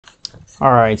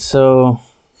Alright, so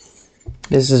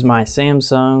this is my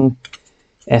Samsung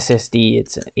SSD.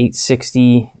 It's an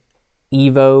 860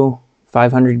 EVO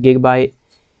 500 gigabyte,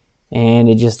 and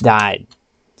it just died.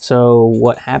 So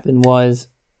what happened was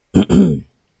I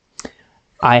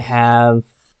have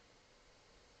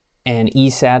an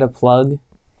eSATA plug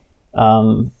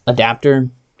adapter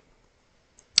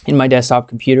in my desktop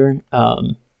computer,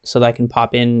 so that I can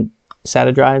pop in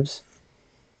SATA drives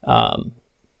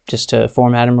just to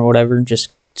format them or whatever,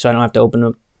 just so I don't have to open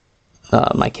up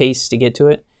my case to get to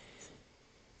it.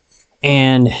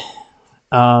 And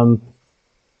in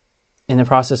the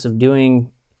process of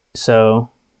doing so,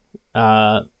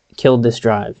 killed this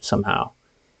drive somehow.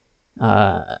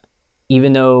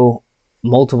 Even though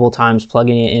multiple times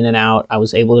plugging it in and out, I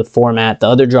was able to format the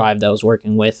other drive that I was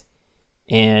working with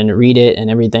and read it and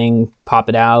everything, pop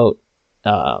it out,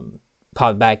 pop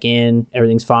it back in,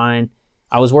 everything's fine.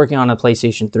 I was working on a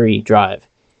PlayStation 3 drive.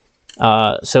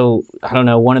 So, I don't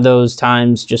know, one of those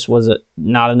times just was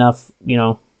not enough, you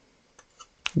know,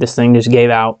 this thing just gave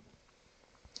out.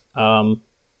 Don't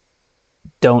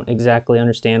exactly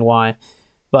understand why,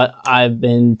 but I've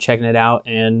been checking it out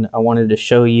and I wanted to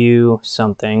show you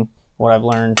something, what I've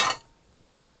learned.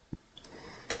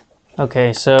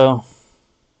 Okay, so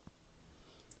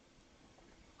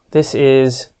this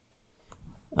is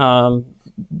the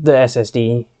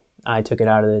SSD. I took it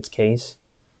out of its case.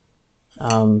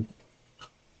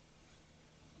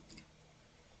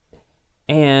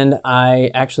 And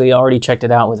I actually already checked it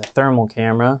out with a thermal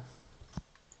camera.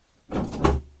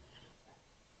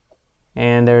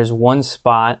 And there's one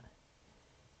spot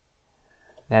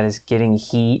that is getting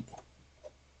heat.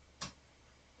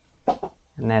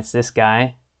 And that's this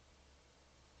guy.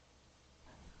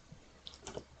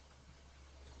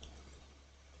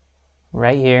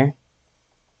 Right here.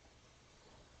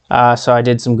 So I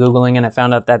did some Googling and I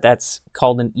found out that that's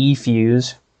called an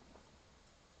E-fuse.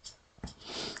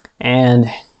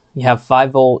 And you have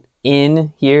 5-volt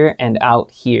in here and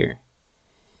out here.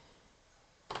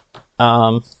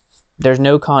 There's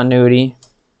no continuity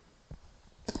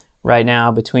right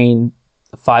now between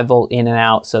the 5-volt in and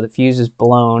out, so the fuse is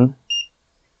blown.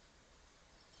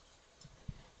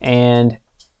 And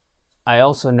I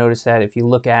also noticed that if you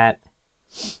look at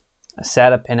a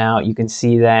SATA pinout, you can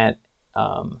see that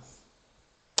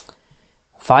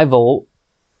 5-volt,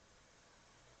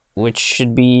 which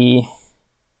should be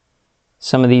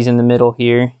some of these in the middle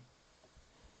here.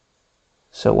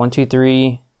 So 1, 2,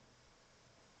 3.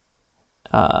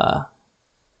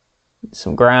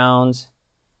 Some grounds,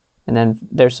 and then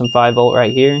there's some 5-volt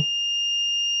right here,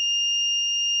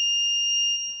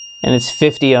 and it's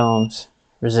 50 ohms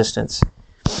resistance,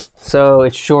 so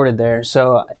it's shorted there.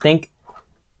 So I think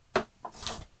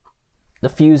the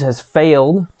fuse has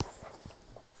failed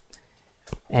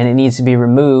and it needs to be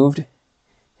removed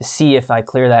to see if I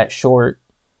clear that short,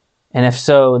 and if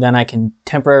so, then I can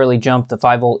temporarily jump the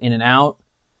 5-volt in and out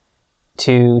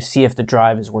to see if the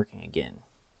drive is working again.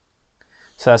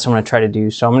 So that's what I'm going to try to do.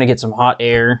 So I'm going to get some hot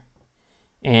air,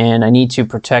 and I need to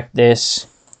protect this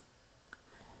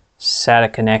SATA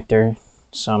connector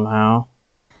somehow.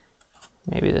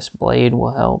 Maybe this blade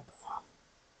will help.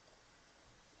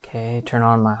 Okay, turn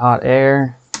on my hot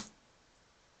air.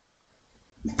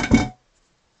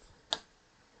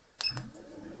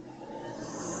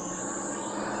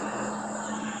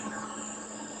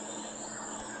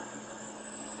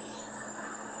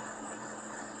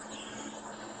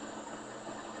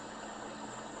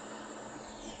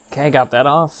 Okay, got that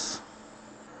off.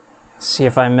 See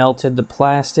if I melted the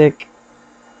plastic.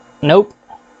 Nope.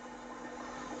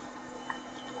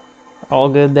 All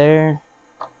good there.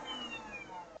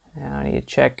 Now I need to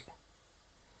check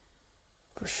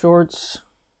for shorts.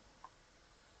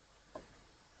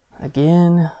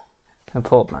 Again. Gonna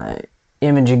pull up my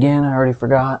image again, I already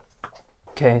forgot.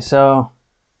 Okay, so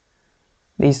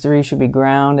these 3 should be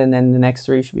ground, and then the next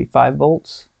 3 should be 5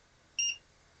 volts.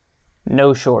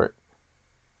 No short.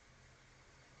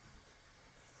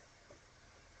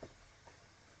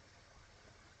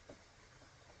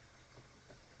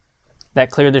 That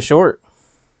cleared the short.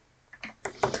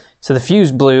 So the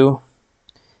fuse blew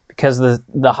because of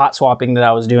the hot swapping that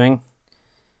I was doing.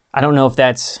 I don't know if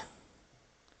that's...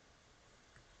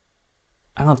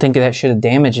 I don't think that should have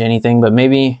damaged anything, but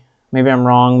maybe I'm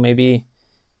wrong. Maybe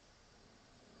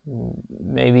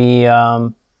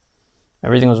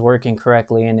everything was working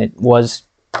correctly and it was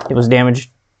damaged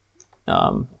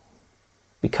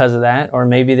because of that. Or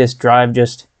maybe this drive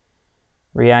just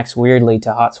reacts weirdly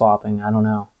to hot swapping. I don't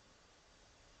know.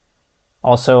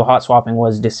 Also, hot swapping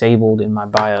was disabled in my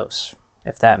BIOS,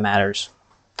 if that matters.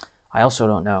 I also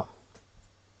don't know.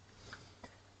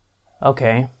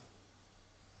 Okay,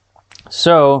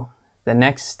 So the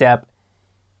next step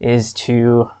is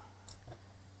to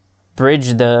bridge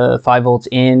the 5 volts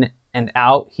in and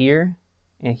out here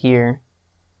and here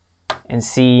and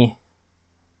see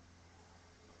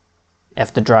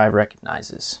if the drive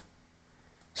recognizes.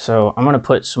 So I'm going to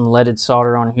put some leaded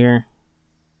solder on here.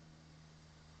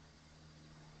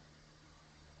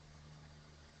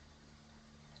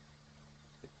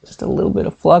 Just a little bit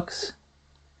of flux.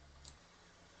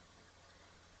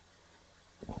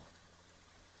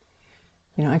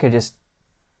 You know, I could just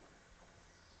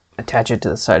attach it to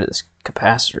the side of this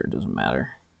capacitor, it doesn't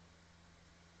matter.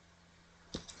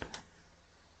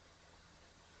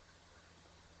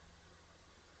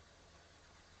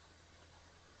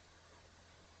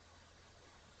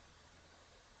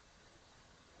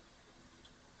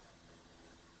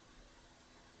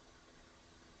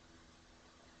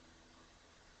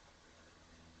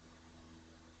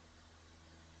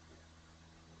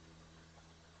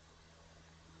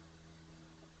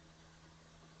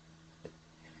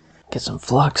 Get some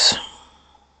flux.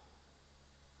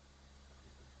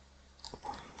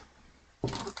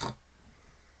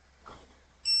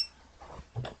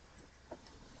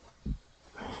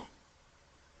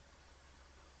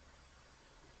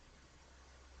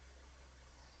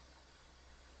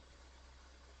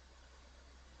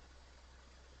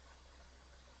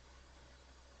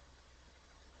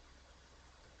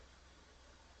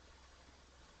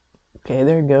 Okay,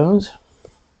 there it goes.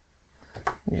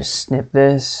 Just snip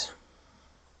this.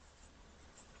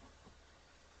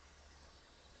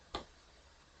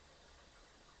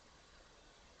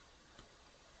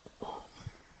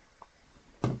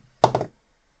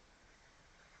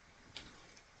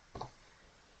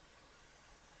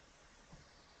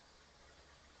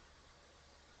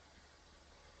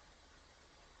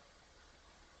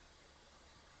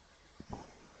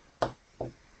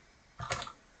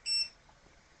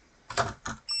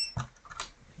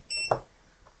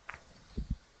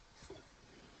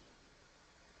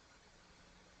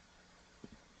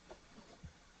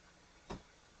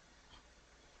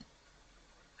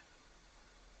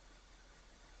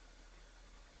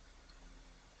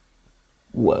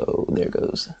 Whoa, there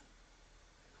goes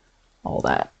all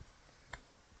that.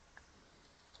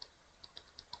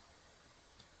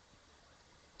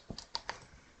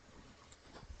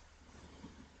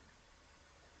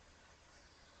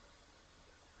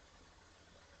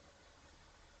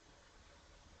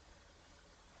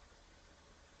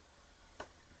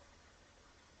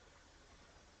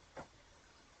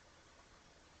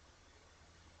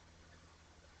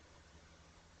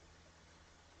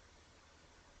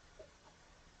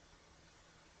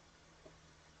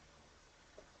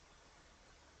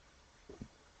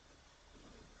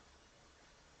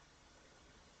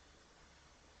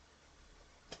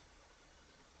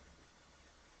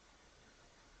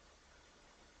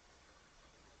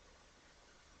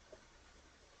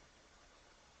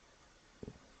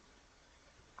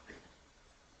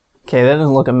 Okay, that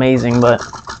doesn't look amazing, but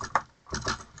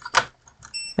I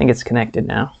think it's connected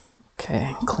now.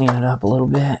 Okay, clean it up a little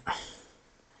bit.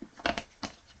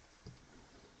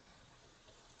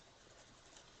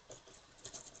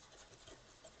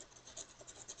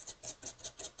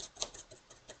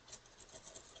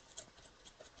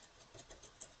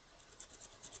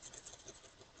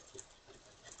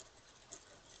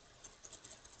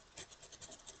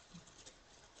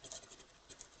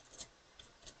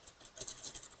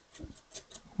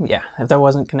 Yeah, if that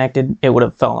wasn't connected, it would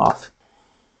have fallen off.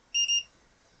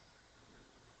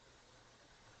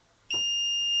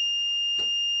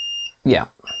 Yeah.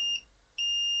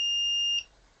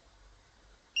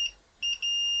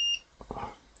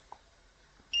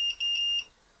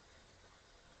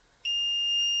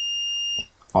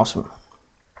 Awesome.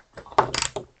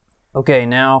 Okay,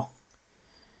 now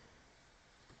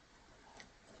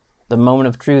the moment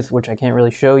of truth, which I can't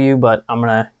really show you, but I'm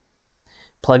gonna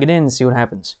plug it in and see what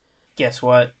happens. Guess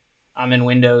what? I'm in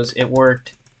Windows. It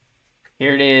worked.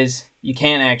 Here it is. You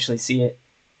can't actually see it.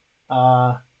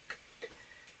 That's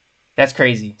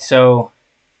crazy. So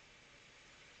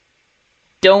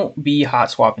don't be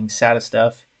hot swapping SATA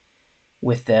stuff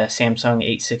with the Samsung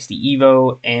 860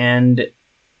 EVO, and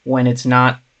when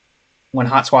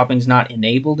hot swapping is not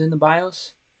enabled in the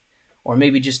BIOS, or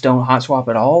maybe just don't hot swap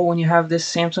at all when you have this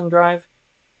Samsung drive.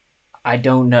 I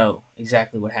don't know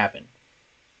exactly what happened,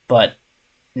 but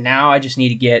now I just need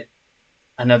to get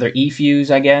another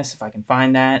eFuse, I guess, if I can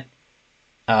find that,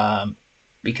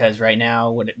 because right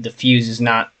now the fuse is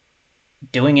not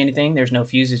doing anything. There's no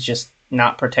fuse. It's just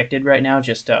not protected right now,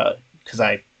 just because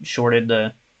I shorted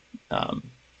the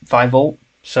 5 volt.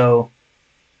 So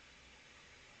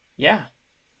yeah,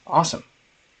 awesome.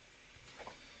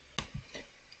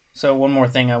 So one more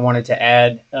thing I wanted to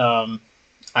add.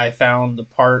 I found the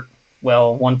part,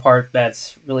 well, one part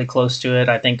that's really close to it.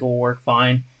 I think it will work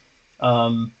fine.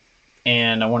 And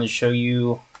I want to show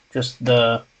you just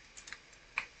the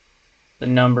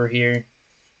number here.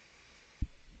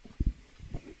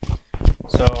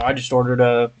 So I just ordered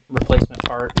a replacement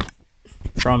part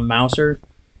from Mouser.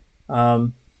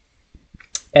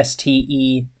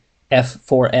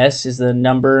 STEF4S is the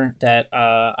number that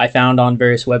I found on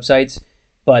various websites,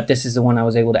 but this is the one I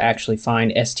was able to actually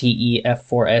find,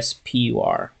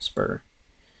 STEF4SPUR, spur.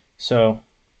 So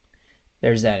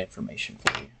there's that information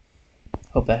for you.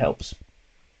 Hope that helps.